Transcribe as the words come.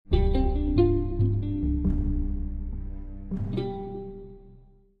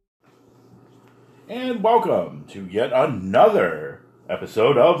welcome to yet another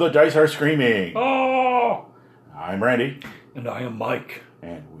episode of The Dice Are Screaming. Oh! I'm Randy. And I am Mike.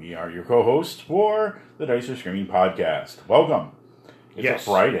 And we are your co-hosts for the Dice Are Screaming podcast. Welcome. It's a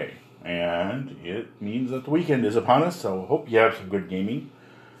Friday, and it means that the weekend is upon us, so hope you have some good gaming,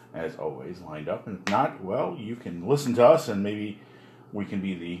 as always, lined up. And if not, well, you can listen to us, and maybe we can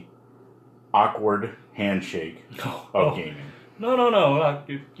be the awkward handshake of gaming. No.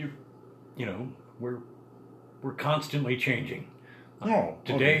 You know, we're constantly changing.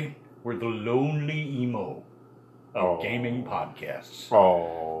 Today, we're the lonely emo of gaming podcasts.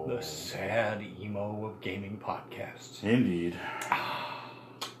 The sad emo of gaming podcasts. Indeed.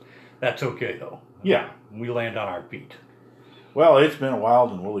 That's okay, though. Yeah. We land on our feet. Well, it's been a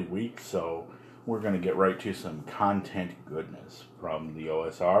wild and woolly week, so we're going to get right to some content goodness from the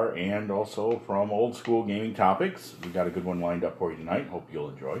OSR and also from old school gaming topics. We got a good one lined up for you tonight. Hope you'll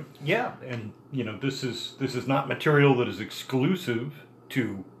enjoy. Yeah, and this is not material that is exclusive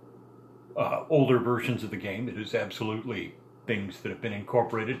to older versions of the game. It is absolutely things that have been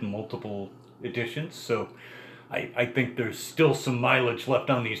incorporated in multiple editions. So I think there's still some mileage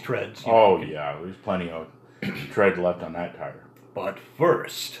left on these treads. There's plenty of tread left on that tire. But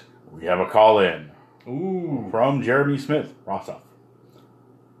first, we have a call-in. Ooh. From Jeremy Smith, Rossoff.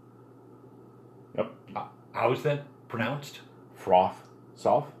 Yep. How is that pronounced?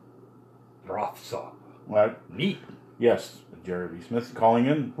 Frothsoff? Frothsoff. Well, neat. Yes, Jeremy Smith calling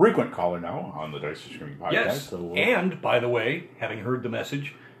in. Frequent caller now on the Dice Are Screaming podcast. Yes, and by the way, having heard the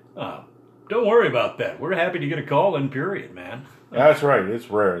message, don't worry about that. We're happy to get a call-in, period, man. That's right. It's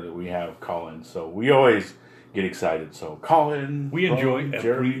rare that we have call-ins, so we always get excited. So call in. We enjoy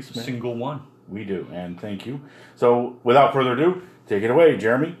every single one. We do, and thank you. So without further ado, take it away,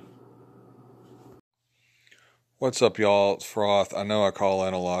 Jeremy. What's up, y'all? It's Froth. I know I call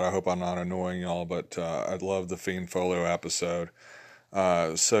in a lot. I hope I'm not annoying y'all, but I love the Fiend Folio episode.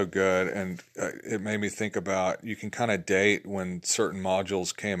 So good, and it made me think about, you can kind of date when certain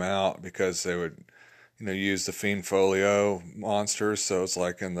modules came out because they would, use the Fiend Folio monsters. So it's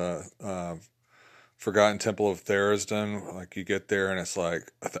like in the Forgotten Temple of Therisden, like you get there and it's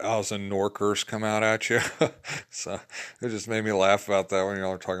like 1,000 Norkers come out at you. So it just made me laugh about that when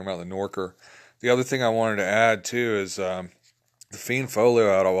y'all are talking about the Norker. The other thing I wanted to add too is the Fiend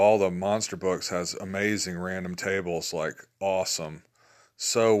Folio out of all the monster books has amazing random tables, like awesome.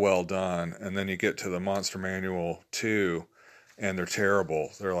 So well done. And then you get to the Monster Manual 2 and they're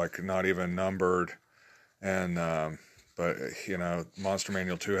terrible. They're like not even numbered. And but, Monster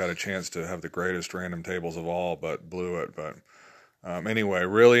Manual 2 had a chance to have the greatest random tables of all, but blew it. But anyway,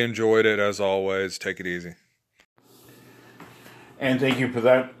 really enjoyed it as always. Take it easy. And thank you for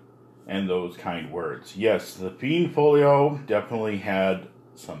that and those kind words. Yes, the Fiend Folio definitely had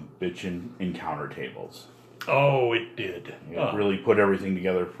some bitchin' encounter tables. Oh, it did. It really put everything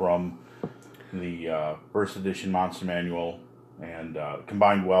together from the first edition Monster Manual and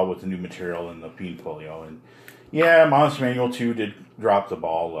combined well with the new material in the Fiend Folio. And yeah, Monster Manual 2 did drop the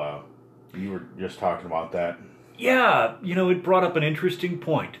ball. You were just talking about that. Yeah, it brought up an interesting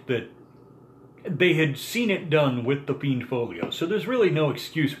point that they had seen it done with the Fiend Folio. So there's really no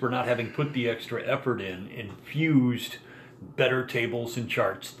excuse for not having put the extra effort in, infused better tables and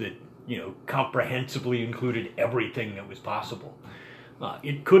charts that, comprehensively included everything that was possible.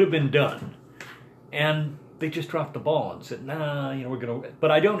 It could have been done. And they just dropped the ball and said, we're going to... But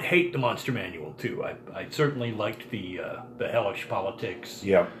I don't hate the Monster Manual, too. I certainly liked the hellish politics.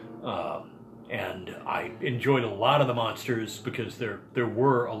 Yeah. And I enjoyed a lot of the monsters because there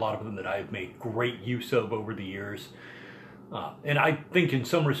were a lot of them that I've made great use of over the years. And I think in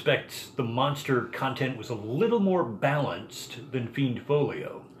some respects the monster content was a little more balanced than Fiend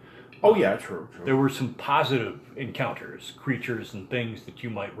Folio. Oh yeah, true. There were some positive encounters, creatures and things that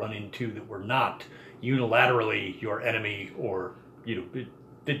you might run into that were not unilaterally your enemy or,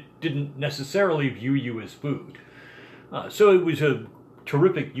 that didn't necessarily view you as food. So it was a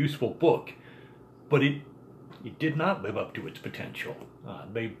terrific, useful book, but it did not live up to its potential.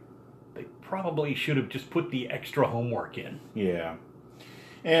 They probably should have just put the extra homework in. Yeah.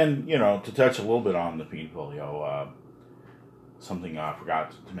 And, to touch a little bit on the Fiend Folio, something I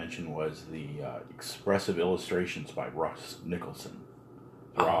forgot to mention was the expressive illustrations by Russ Nicholson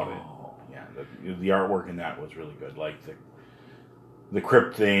throughout it. Yeah, the artwork in that was really good. Like the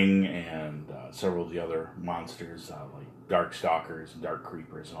Crypt Thing and several of the other monsters, like Dark Stalkers and Dark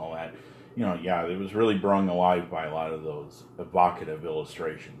Creepers and all that. It was really brung alive by a lot of those evocative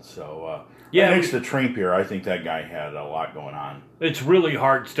illustrations. So, next to Trampier, I think that guy had a lot going on. It's really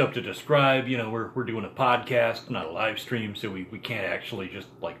hard stuff to describe. We're doing a podcast, not a live stream, so we can't actually just,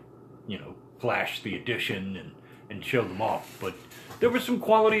 flash the edition and show them off. But there was some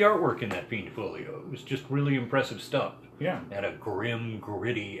quality artwork in that Fiend Folio. It was just really impressive stuff. Yeah. It had a grim,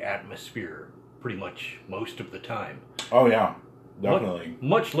 gritty atmosphere pretty much most of the time. Oh, yeah. Definitely.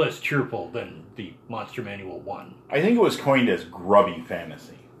 Much less cheerful than the Monster Manual 1. I think it was coined as grubby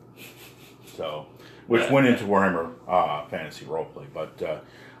fantasy. So, which went into Warhammer Fantasy Roleplay. But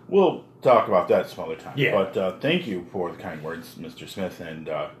we'll talk about that some other time. Yeah. But thank you for the kind words, Mr. Smith. And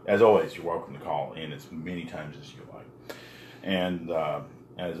as always, you're welcome to call in as many times as you like. And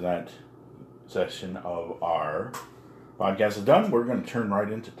as that session of our podcast is done, we're going to turn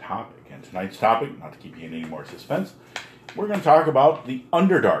right into topic. And tonight's topic, not to keep you in any more suspense, we're going to talk about the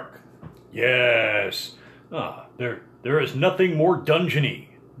Underdark. Yes. There is nothing more dungeony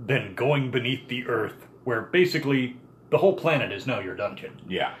than going beneath the earth, where basically the whole planet is now your dungeon.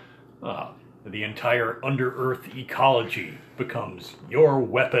 Yeah. The entire under-earth ecology becomes your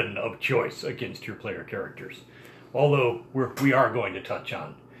weapon of choice against your player characters. Although we are going to touch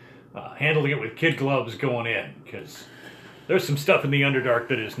on handling it with kid gloves going in, because there's some stuff in the Underdark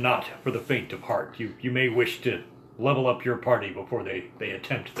that is not for the faint of heart. You may wish to level up your party before they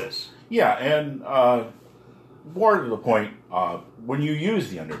attempt this. Yeah, and more to the point, when you use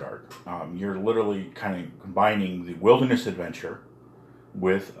the Underdark, you're literally kind of combining the wilderness adventure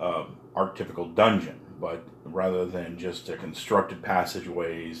with archetypical dungeon, but rather than just constructed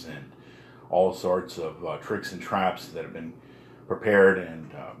passageways and all sorts of tricks and traps that have been prepared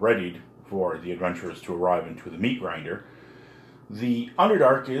and readied for the adventurers to arrive into the meat grinder, the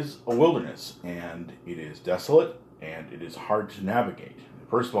Underdark is a wilderness, and it is desolate, and it is hard to navigate.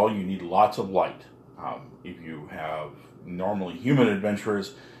 First of all, you need lots of light. If you have normally human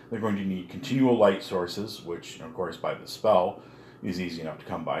adventurers, they're going to need continual light sources, which, of course, by the spell, is easy enough to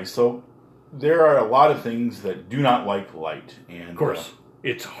come by. So there are a lot of things that do not like light. And of course,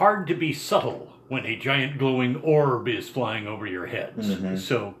 it's hard to be subtle when a giant glowing orb is flying over your heads. Mm-hmm.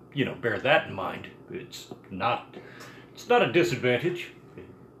 So, bear that in mind. It's not a disadvantage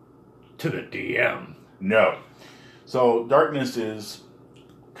to the DM. No. So darkness is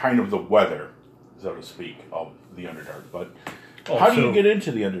kind of the weather, so to speak, of the Underdark. But how do you get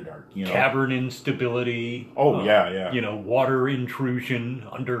into the Underdark? Cavern instability. Oh, yeah. Water intrusion,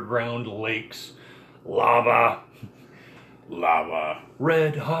 underground lakes, lava. Lava.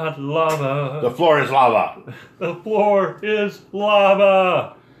 Red hot lava. The floor is lava. The floor is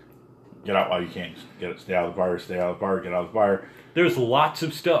lava. Get out while you can. Stay out of the fire, stay out of the fire, get out of the fire. There's lots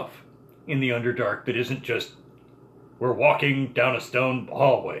of stuff in the Underdark that isn't just, we're walking down a stone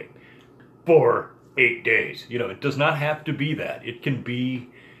hallway for 8 days. It does not have to be that. It can be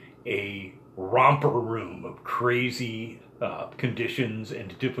a romper room of crazy conditions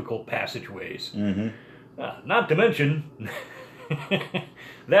and difficult passageways. Mm-hmm. Not to mention,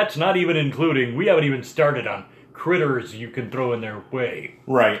 that's not even including, we haven't even started on critters you can throw in their way.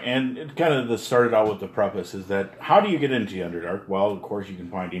 Right, and it kind of started out with the preface is that, how do you get into the Underdark? Well, of course, you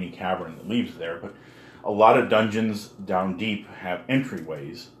can find any cavern that leads there, but a lot of dungeons down deep have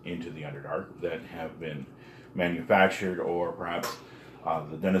entryways into the Underdark that have been manufactured, or perhaps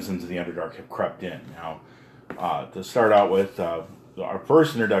the denizens of the Underdark have crept in. Now, to start out with, our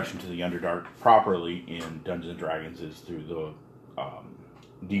first introduction to the Underdark properly in Dungeons & Dragons is through the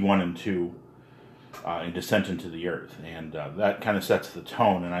D1 and 2 in Descent into the Earth, and that kind of sets the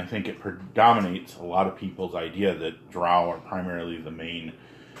tone, and I think it predominates a lot of people's idea that Drow are primarily the main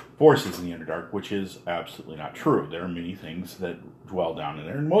forces in the Underdark, which is absolutely not true. There are many things that dwell down in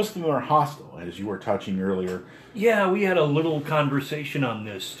there, and most of them are hostile, as you were touching earlier. Yeah, we had a little conversation on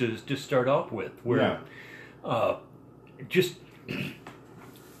this to start off with, where just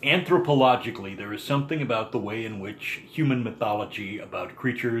anthropologically, there is something about the way in which human mythology about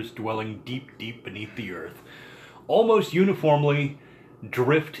creatures dwelling deep, deep beneath the earth almost uniformly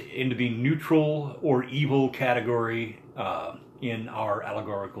drift into the neutral or evil category in our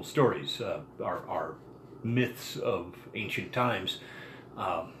allegorical stories, our myths of ancient times.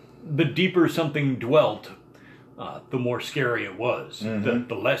 The deeper something dwelt, the more scary it was. Mm-hmm.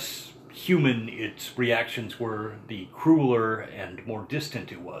 The less human its reactions were, the crueler and more distant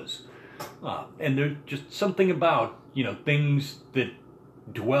it was. And there's just something about, things that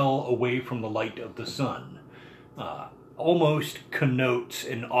dwell away from the light of the sun almost connotes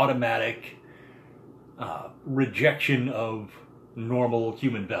an automatic rejection of normal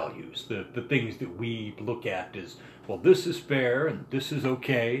human values. The things that we look at as, well, this is fair, and this is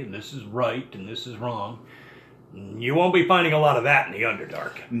okay, and this is right, and this is wrong. You won't be finding a lot of that in the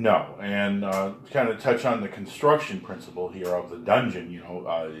Underdark. No, and kind of touch on the construction principle here of the dungeon,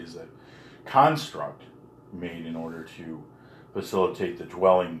 is a construct made in order to facilitate the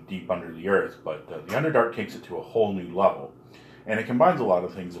dwelling deep under the earth, but the Underdark takes it to a whole new level. And it combines a lot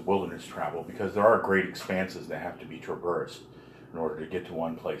of things of wilderness travel, because there are great expanses that have to be traversed in order to get to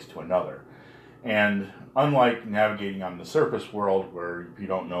one place to another. And unlike navigating on the surface world, where if you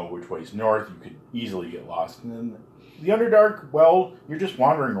don't know which way's north, you could easily get lost. And then the Underdark, well, you're just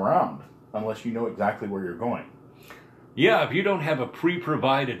wandering around, unless you know exactly where you're going. Yeah, if you don't have a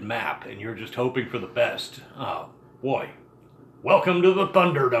pre-provided map and you're just hoping for the best, boy, welcome to the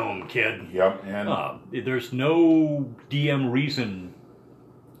Thunderdome, kid. Yep, and there's no DM reason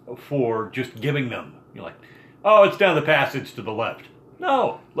for just giving them. You're like, oh, it's down the passage to the left.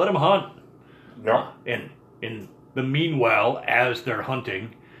 No, let them hunt. yep. And in the meanwhile, as they're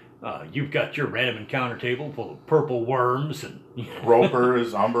hunting, you've got your random encounter table full of purple worms and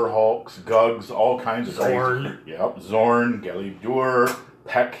Ropers, Umber Hulks, Gugs, all kinds of Zorn. crazy. Yep, Zorn, Gelibdur,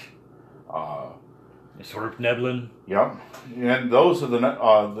 Peck. sort of Neblin. Yep, and those are the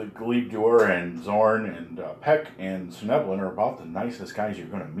Gelibdur and Zorn and Peck and Sneblin are about the nicest guys you're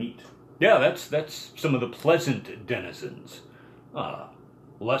going to meet. Yeah, that's some of the pleasant denizens.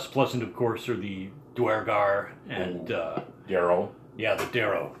 Less pleasant, of course, are the Dwergar and Daryl. Yeah, the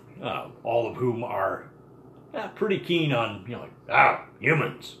Darrow. All of whom are pretty keen on,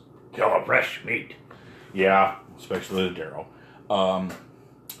 humans, kill a fresh meat. Yeah, especially the Daryl.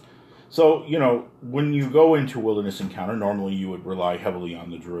 So, when you go into Wilderness Encounter, normally you would rely heavily on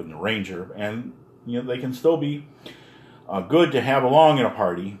the Druid and the Ranger, and, they can still be good to have along in a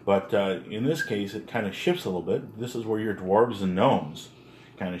party, but in this case, it kind of shifts a little bit. This is where your dwarves and gnomes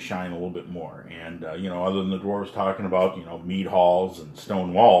kind of shine a little bit more. And, other than the dwarves talking about, mead halls and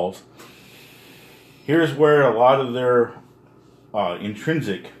stone walls, here's where a lot of their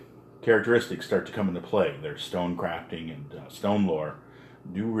intrinsic characteristics start to come into play. Their stone crafting and stone lore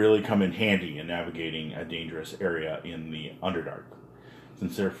do really come in handy in navigating a dangerous area in the Underdark,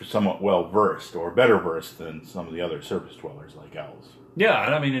 since they're somewhat well-versed, or better versed than some of the other surface dwellers like elves. Yeah,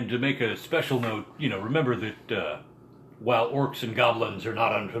 and I mean, and to make a special note, remember that while orcs and goblins are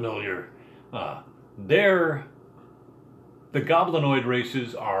not unfamiliar, the goblinoid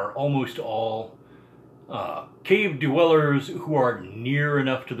races are almost all cave dwellers who are near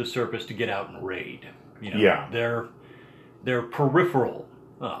enough to the surface to get out and raid. Yeah. They're peripheral.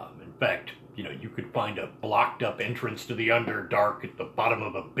 In fact, you could find a blocked up entrance to the Underdark at the bottom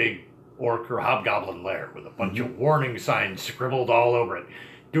of a big orc or hobgoblin lair with a bunch of warning signs scribbled all over it.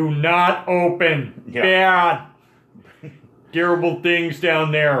 Do not open. Yeah. Bad. Terrible things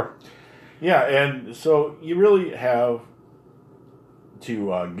down there. Yeah, and so you really have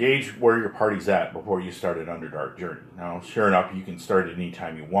to gauge where your party's at before you start an Underdark journey. Now, sure enough, you can start it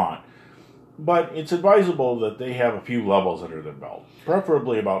anytime you want, but it's advisable that they have a few levels under their belt,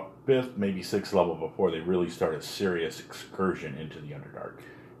 preferably about 5th, maybe 6th level before they really start a serious excursion into the Underdark.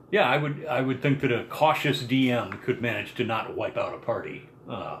 Yeah, I would think that a cautious DM could manage to not wipe out a party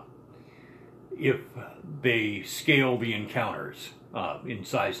if they scale the encounters in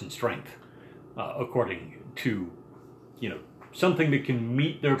size and strength according to, something that can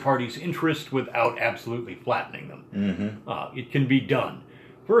meet their party's interest without absolutely flattening them. Mm-hmm. It can be done.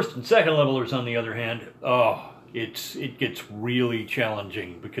 First and second levelers, on the other hand, it gets really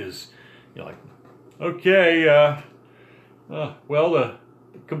challenging because you're like, okay, well, the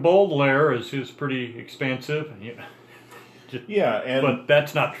Kobold lair is pretty expansive. But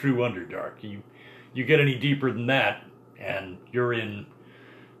that's not true Underdark. You get any deeper than that, and you're in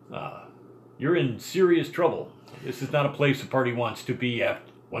serious trouble. This is not a place a party wants to be at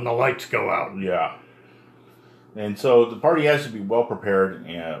when the lights go out. Yeah. And so the party has to be well prepared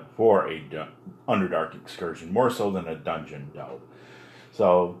for a Underdark excursion, more so than a dungeon delve.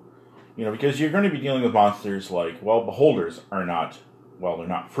 So, because you're going to be dealing with monsters like, beholders are not, they're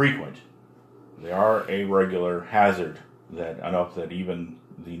not frequent. They are a regular hazard enough that even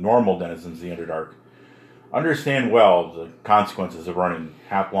the normal denizens of the Underdark understand well the consequences of running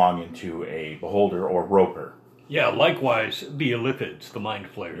half-long into a beholder or roper. Yeah, likewise, the Illithids, the mind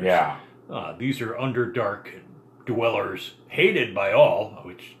flayers. Yeah. These are Underdark dwellers, hated by all,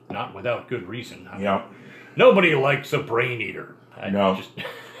 which not without good reason. Nobody likes a brain eater.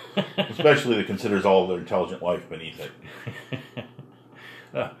 Especially that considers all their intelligent life beneath it.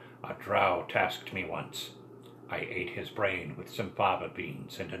 A drow tasked me once. I ate his brain with some fava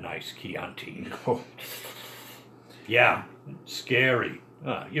beans and a nice Chianti. Yeah, scary.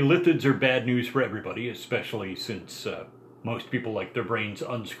 Illithids are bad news for everybody, especially since most people like their brains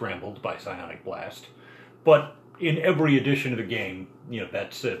unscrambled by psionic blast. But in every edition of the game,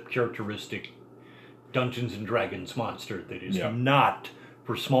 that's a characteristic Dungeons and Dragons monster that is not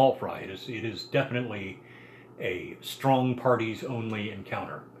for small fry. It is definitely a strong parties only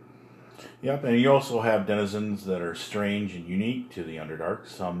encounter. Yep, and you also have denizens that are strange and unique to the Underdark,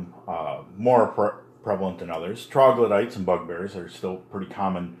 some more prevalent than others. Troglodytes and bugbears are still pretty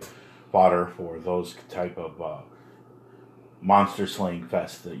common fodder for those type of monster slaying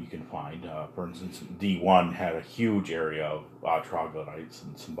fest that you can find. For instance, D1 had a huge area of troglodytes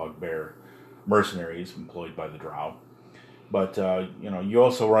and some bugbear mercenaries employed by the Drow. But, you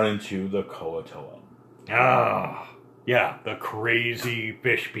also run into the Koatoa. Ah, yeah, the crazy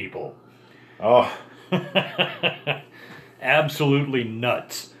fish people. Oh. Absolutely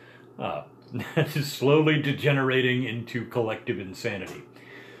nuts. That is slowly degenerating into collective insanity.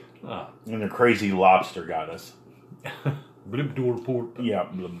 And the crazy lobster goddess. Blibdoolpoolp. Yeah,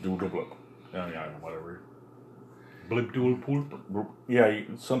 blibdoodleblip. Yeah, whatever. Blibdoolpoolp. Yeah,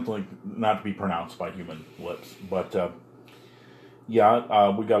 something like not to be pronounced by human lips. But, we got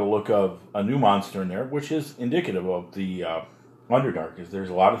a look of a new monster in there, which is indicative of the Underdark, is there's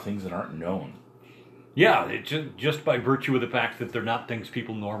a lot of things that aren't known. Yeah, just by virtue of the fact that they're not things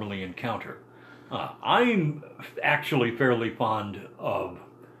people normally encounter. I'm actually fairly fond of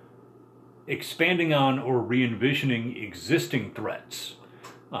expanding on or re-envisioning existing threats,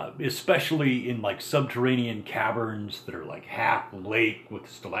 especially in like subterranean caverns that are like half lake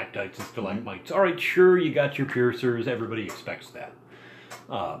with stalactites and stalagmites. All right, sure, you got your piercers, everybody expects that.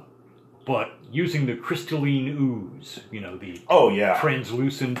 But using the crystalline ooze, the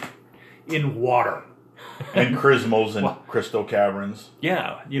translucent in water. And chrismals and crystal caverns.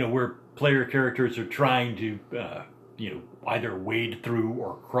 Yeah, where player characters are trying to, either wade through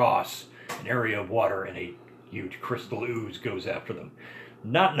or cross an area of water and a huge crystal ooze goes after them.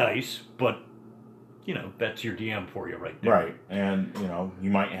 Not nice, but, that's your DM for you right there. Right, and, you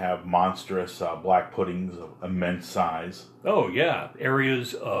might have monstrous black puddings of immense size. Oh, yeah,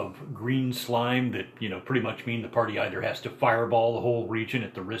 areas of green slime that, pretty much mean the party either has to fireball the whole region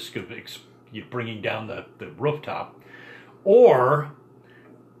at the risk of bringing down the rooftop, or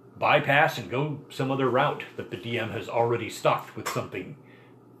bypass and go some other route that the DM has already stocked with something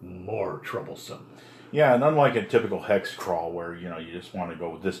more troublesome. Yeah, and unlike a typical hex crawl where, you just want to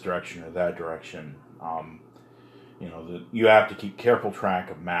go this direction or that direction, you have to keep careful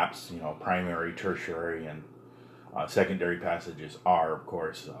track of maps, primary, tertiary, and secondary passages are, of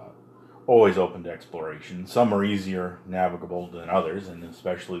course, always open to exploration. Some are easier navigable than others, and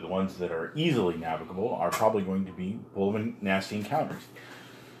especially the ones that are easily navigable are probably going to be full of nasty encounters.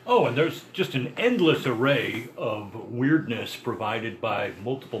 Oh, and there's just an endless array of weirdness provided by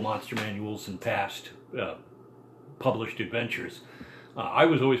multiple monster manuals and past published adventures. I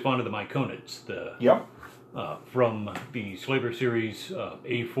was always fond of the Myconids, from the Slaver series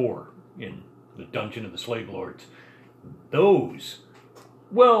A4 in the Dungeon of the Slave Lords. Those,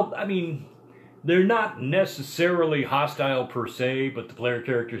 well, I mean, they're not necessarily hostile per se, but the player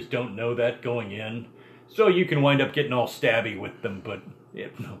characters don't know that going in. So you can wind up getting all stabby with them, but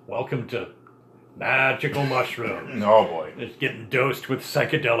welcome to magical mushrooms. Oh boy. It's getting dosed with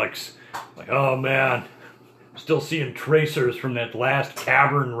psychedelics. Like, oh man, I'm still seeing tracers from that last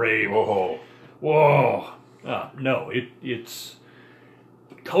cavern rave. Whoa. No, it's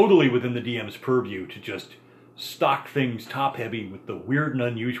totally within the DM's purview to just stock things top heavy with the weird and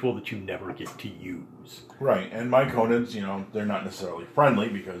unusual that you never get to use. Right, and myconids, they're not necessarily friendly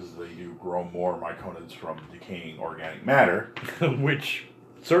because they do grow more myconids from decaying organic matter. Which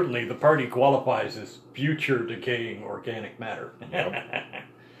certainly the party qualifies as future decaying organic matter. Yep.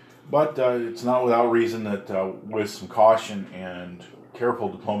 But it's not without reason that with some caution and careful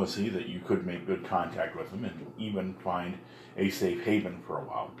diplomacy that you could make good contact with them and even find a safe haven for a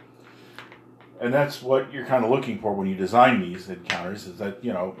while. And that's what you're kind of looking for when you design these encounters, is that,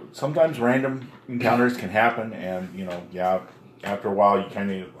 sometimes random encounters can happen, and, after a while you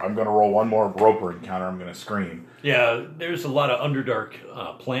I'm going to roll one more roper encounter, I'm going to scream. Yeah, there's a lot of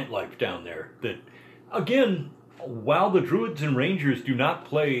Underdark plant life down there that, again, while the Druids and Rangers do not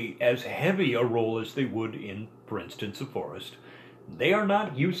play as heavy a role as they would in, for instance, a forest, they are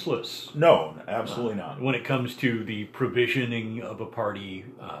not useless. No, absolutely not. When it comes to the provisioning of a party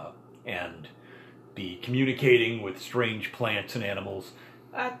and the communicating with strange plants and animals,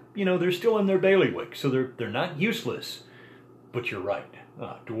 they're still in their bailiwick, so they're not useless. But you're right.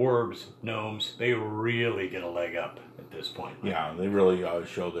 Dwarves, gnomes, they really get a leg up at this point. Yeah, they really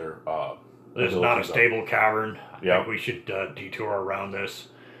show their... This is not a stable cavern. I think we should detour around this.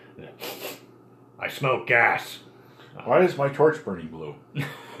 I smell gas. Why is my torch burning blue?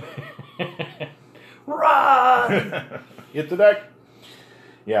 Run! Hit the deck.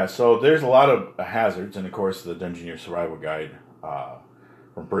 Yeah, so there's a lot of hazards, and of course the Dungeoneer Survival Guide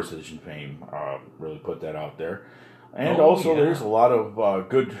from Precision fame really put that out there. And Oh, also, yeah. there's a lot of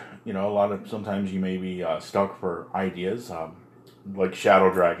good, a lot of sometimes you may be stuck for ideas, like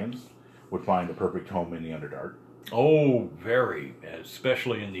Shadow Dragons would find a perfect home in the Underdark. Oh, very,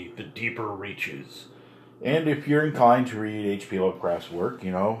 especially in the deeper reaches. And if you're inclined to read H.P. Lovecraft's work,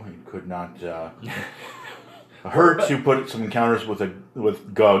 it could not hurt to put some encounters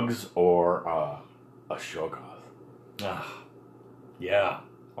with Gugs or a Shoggoth. Ah, yeah.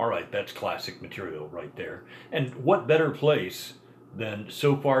 All right, that's classic material right there. And what better place than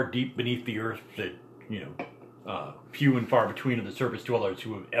so far deep beneath the earth that, few and far between are the surface dwellers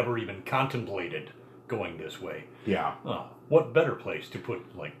who have ever even contemplated going this way. Yeah. What better place to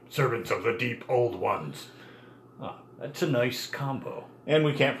put, like, servants of the deep old ones? That's a nice combo. And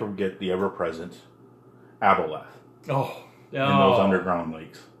we can't forget the ever-present Aboleth Oh, in those underground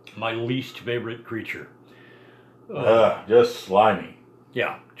lakes. my least favorite creature. Just slimy.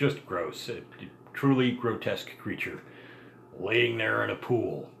 Yeah, just gross. A truly grotesque creature. Laying there in a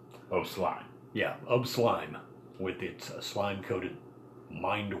pool. Of slime. Yeah, of slime. With its slime-coated,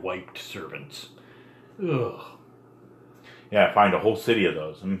 mind-wiped servants. Ugh. Yeah, find a whole city of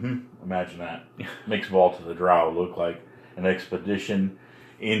those. Imagine that. Makes Vault of the Drow look like an expedition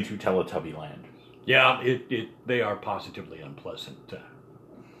into Teletubby Land. Yeah, they are positively unpleasant.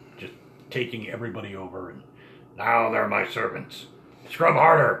 Just taking everybody over and, now they're my servants. Scrub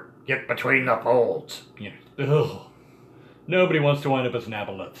harder. Get between the folds. Ugh. Nobody wants to wind up as an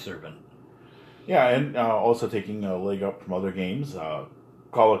Aboleth servant. Yeah, and also taking a leg up from other games,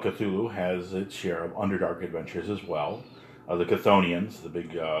 Call of Cthulhu has its share of Underdark adventures as well. The Chthonians, the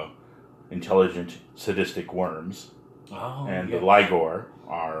big intelligent, sadistic worms, and yes. the Ligor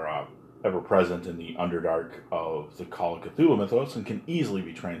are ever present in the Underdark of the Call of Cthulhu mythos and can easily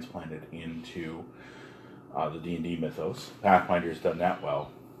be transplanted into the D&D mythos. Pathfinder's done that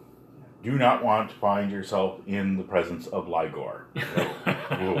well. Do not want to find yourself in the presence of Ligor.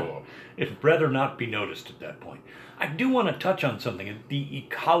 It'd rather not be noticed at that point. I do want to touch on something, the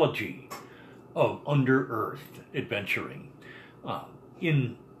ecology of Under-Earth adventuring.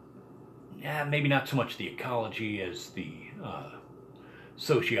 Maybe not so much the ecology as the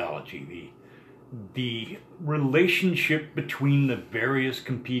sociology, the relationship between the various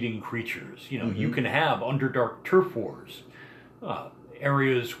competing creatures. You can have Underdark turf wars,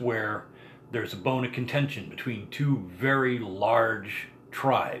 areas where there's a bone of contention between two very large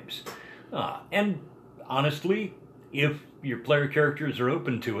tribes. And honestly, if your player characters are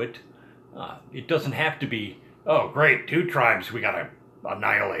open to it, it doesn't have to be, oh great, two tribes we gotta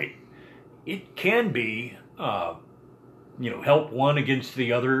annihilate. It can be, help one against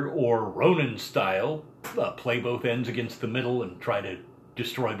the other, or Ronin style, play both ends against the middle and try to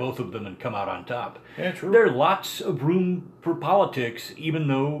destroy both of them and come out on top. Yeah, true. There's lots of room for politics, even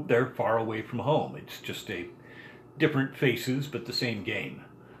though they're far away from home. It's just a different faces, but the same game.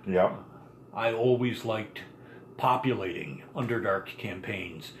 Yeah. I always liked populating Underdark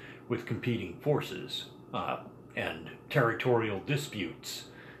campaigns with competing forces, and territorial disputes,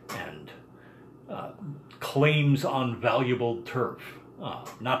 and claims on valuable turf,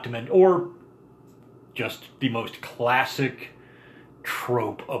 not to mention, or just the most classic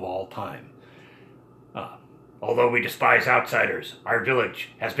trope of all time. Although we despise outsiders, our village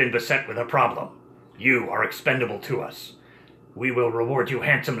has been beset with a problem. You are expendable to us. We will reward you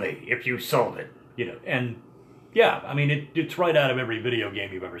handsomely if you solve it. And yeah, I mean, it's right out of every video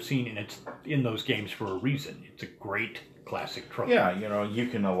game you've ever seen, and it's in those games for a reason. It's a great classic trope. Yeah, you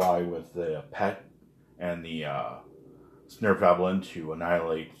can ally with the pet and the Snurfablan to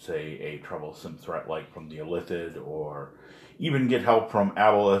annihilate, say, a troublesome threat like from the Illithid, or even get help from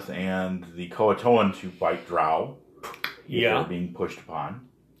Aboleth and the Coatoan to fight Drow if they're being pushed upon.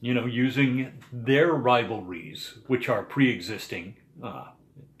 Using their rivalries, which are pre-existing.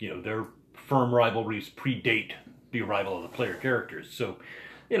 Their firm rivalries predate the arrival of the player characters. So,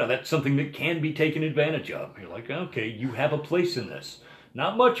 that's something that can be taken advantage of. You're like, okay, you have a place in this.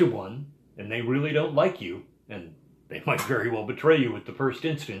 Not much of one, and they really don't like you, and they might very well betray you at the first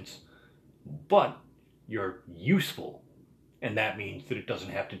instance, but you're useful, and that means that it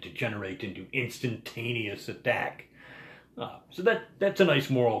doesn't have to degenerate into instantaneous attack. So that's a nice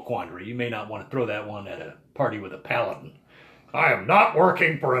moral quandary. You may not want to throw that one at a party with a paladin. I am not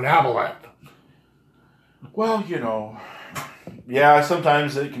working for an Aboleth. Well, yeah,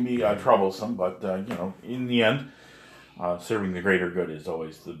 sometimes it can be troublesome, but, in the end, serving the greater good is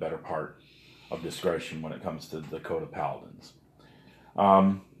always the better part of discretion when it comes to the Code of Paladins.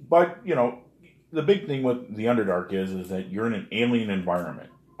 But, the big thing with the Underdark is that you're in an alien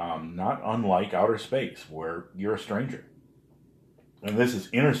environment, not unlike outer space, where you're a stranger. And this is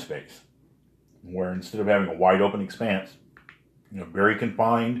inner space, where instead of having a wide open expanse, very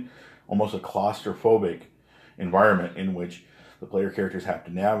confined, almost a claustrophobic environment in which the player characters have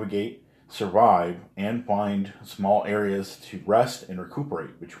to navigate, survive, and find small areas to rest and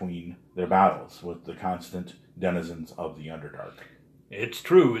recuperate between their battles with the constant denizens of the Underdark. It's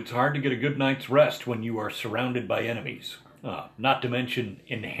true, it's hard to get a good night's rest when you are surrounded by enemies. Not to mention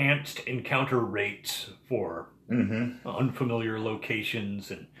enhanced encounter rates for unfamiliar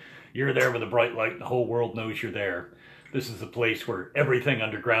locations, and you're there with a bright light and the whole world knows you're there. This is a place where everything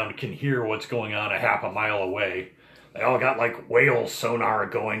underground can hear what's going on a half a mile away. They all got like whale sonar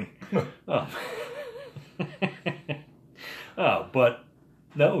going. But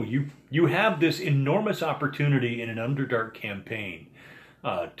no, you have this enormous opportunity in an Underdark campaign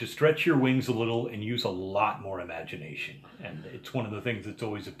to stretch your wings a little and use a lot more imagination. And it's one of the things that's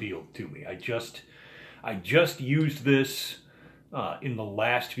always appealed to me. I just used this in the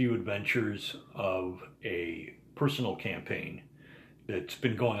last few adventures of a personal campaign that's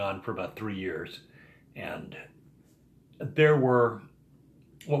been going on for about 3 years. And there were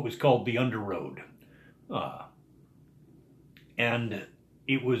what was called the Underroad. And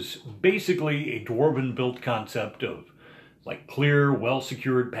it was basically a dwarven-built concept of like clear,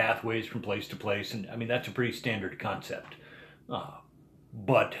 well-secured pathways from place to place. And I mean, that's a pretty standard concept.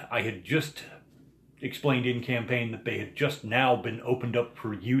 But I had just explained in campaign that they had just now been opened up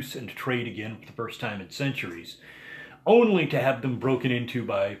for use and trade again for the first time in centuries, only to have them broken into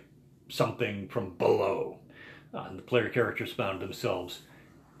by something from below. And the player characters found themselves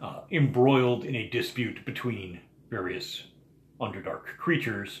embroiled in a dispute between various Underdark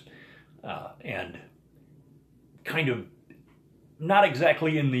creatures, and kind of not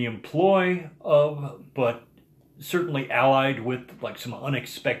exactly in the employ of, but certainly allied with like some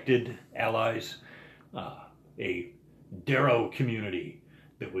unexpected allies. A Darrow community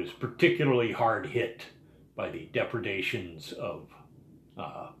that was particularly hard hit by the depredations of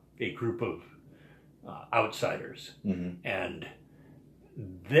a group of outsiders. And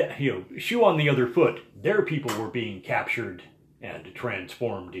shoe on the other foot, their people were being captured and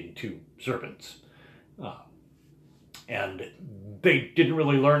transformed into servants. And they didn't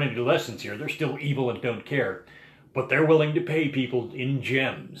really learn any lessons here. They're still evil and don't care. But they're willing to pay people in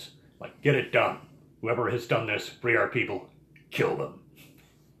gems. Like, get it done. Whoever has done this, free our people, kill them.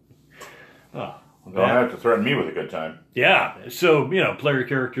 Don't have to threaten me with a good time. Yeah, so, player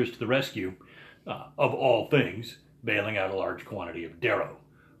characters to the rescue, of all things, bailing out a large quantity of Darrow,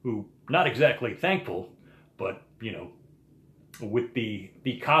 who, not exactly thankful, but, with the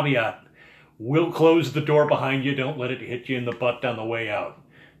caveat, we'll close the door behind you, don't let it hit you in the butt on the way out.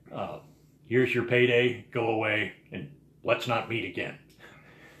 Here's your payday, go away, and let's not meet again.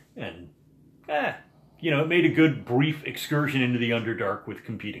 And, it made a good brief excursion into the Underdark with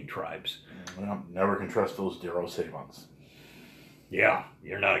competing tribes. Well, never can trust those Darrow savants. Yeah,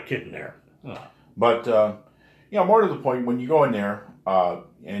 you're not a kid in there. But, more to the point, when you go in there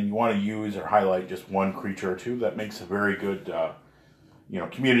and you want to use or highlight just one creature or two, that makes a very good,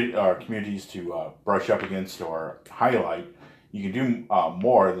 communities to brush up against or highlight. You can do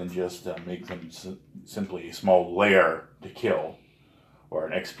more than just make them simply a small lair to kill, or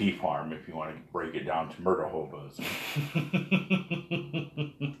an XP farm if you want to break it down to murder hobos.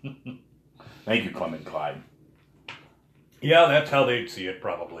 Thank you, Clement Clyde. Yeah, that's how they'd see it,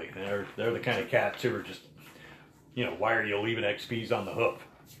 probably. They're the kind of cats who are just, why are you leaving XPs on the hoof?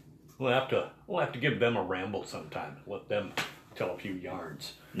 We'll have to give them a ramble sometime. Let them tell a few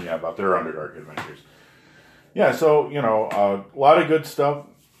yarns. Yeah, about their Underdark adventures. Yeah, so, a lot of good stuff.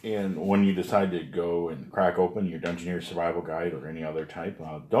 And when you decide to go and crack open your Dungeoneer Survival Guide or any other type,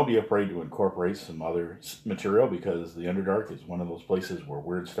 don't be afraid to incorporate some other material, because the Underdark is one of those places where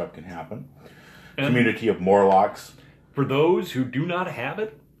weird stuff can happen. And community of Morlocks. For those who do not have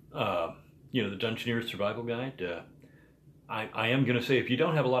it, the Dungeoneer Survival Guide, I am going to say, if you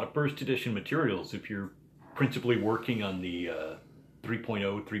don't have a lot of first edition materials, if you're principally working on the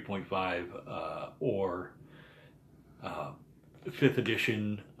 3.0, 3.5, or 5th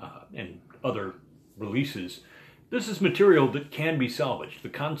edition and other releases, this is material that can be salvaged. The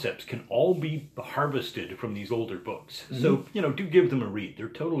concepts can all be harvested from these older books. So, do give them a read. They're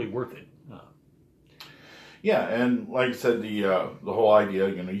totally worth it. Yeah, and like I said, the whole idea,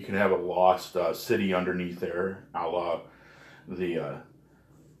 you can have a lost city underneath there, a la the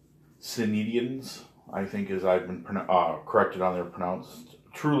Synedians, I think, as I've been corrected on their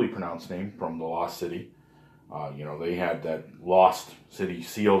truly pronounced name, from the Lost City. They had that lost city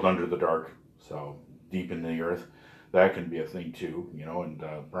sealed under the dark, so deep in the earth. That can be a thing too, and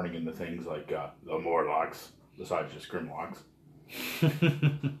running into things like the Morlocks, besides just Grimlocks.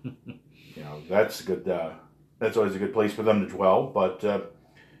 That's good. That's always a good place for them to dwell. But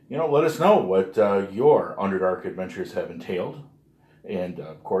let us know what your Underdark adventures have entailed, and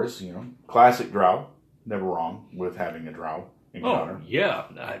of course, classic drow. Never wrong with having a drow encounter. Oh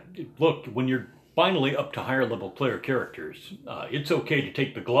yeah. Look, when you're finally up to higher level player characters, it's okay to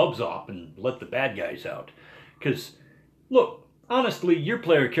take the gloves off and let the bad guys out. Because, look, honestly, your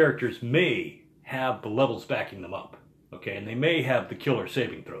player characters may have the levels backing them up, okay, and they may have the killer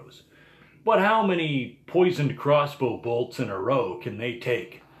saving throws. But how many poisoned crossbow bolts in a row can they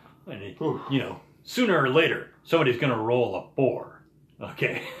take? And sooner or later, somebody's going to roll a 4,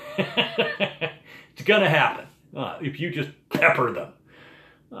 okay? It's going to happen if you just pepper them.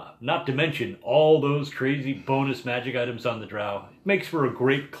 Not to mention all those crazy bonus magic items on the drow. It makes for a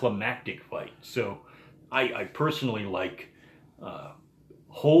great climactic fight. So I personally like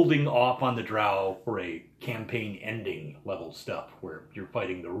holding off on the drow for a campaign ending level stuff where you're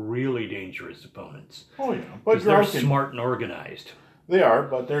fighting the really dangerous opponents. Oh yeah, but they're smart and organized. They are,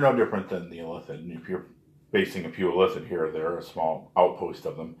 but they're no different than the Illithid. If you're facing a few Illithid here or there, a small outpost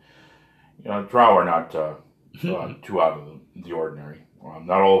of them, drow are not too out of the ordinary.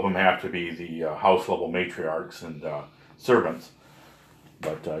 Not all of them have to be the house level matriarchs and servants,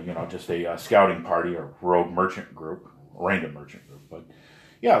 but just a scouting party or rogue merchant group, random merchant group. But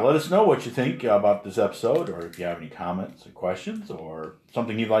yeah, let us know what you think about this episode, or if you have any comments or questions or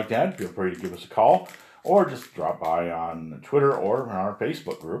something you'd like to add, feel free to give us a call or just drop by on Twitter or on our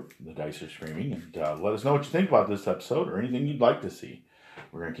Facebook group, The Dice Are Screaming, and let us know what you think about this episode or anything you'd like to see.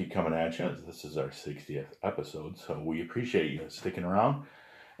 We're going to keep coming at you. This is our 60th episode, so we appreciate you sticking around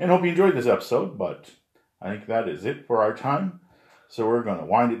and hope you enjoyed this episode, but I think that is it for our time. So we're going to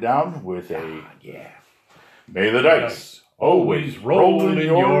wind it down with May the dice always roll in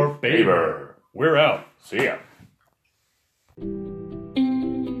your favor. We're out. See ya.